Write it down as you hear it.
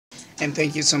And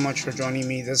thank you so much for joining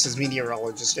me. This is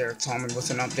meteorologist Eric Tallman with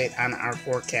an update on our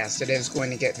forecast. It is going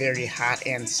to get very hot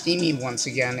and steamy once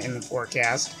again in the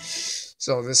forecast.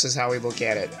 So this is how we look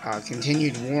at it.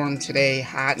 Continued warm today,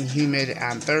 hot and humid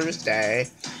on Thursday.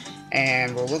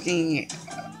 And we're looking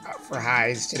for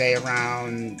highs today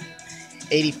around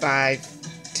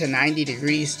 85 to 90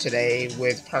 degrees today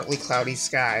with partly cloudy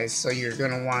skies. So you're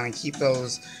going to want to keep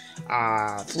those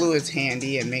fluids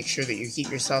handy and make sure that you keep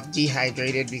yourself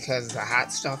dehydrated because the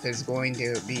hot stuff is going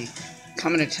to be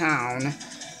coming to town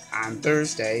on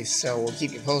Thursday. So we'll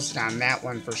keep you posted on that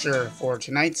one for sure. For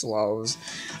tonight's lows,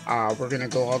 we're going to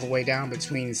go all the way down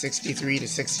between 63 to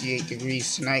 68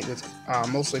 degrees tonight with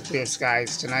mostly clear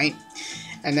skies tonight.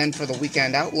 And then for the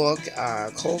weekend outlook,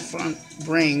 cold front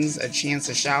brings a chance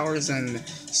of showers and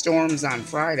storms on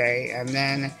Friday, and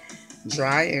then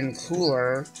dry and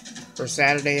cooler for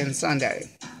Saturday and Sunday.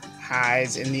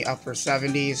 Highs in the upper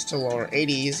 70s to lower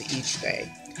 80s each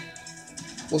day.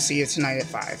 We'll see you tonight at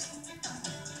 5.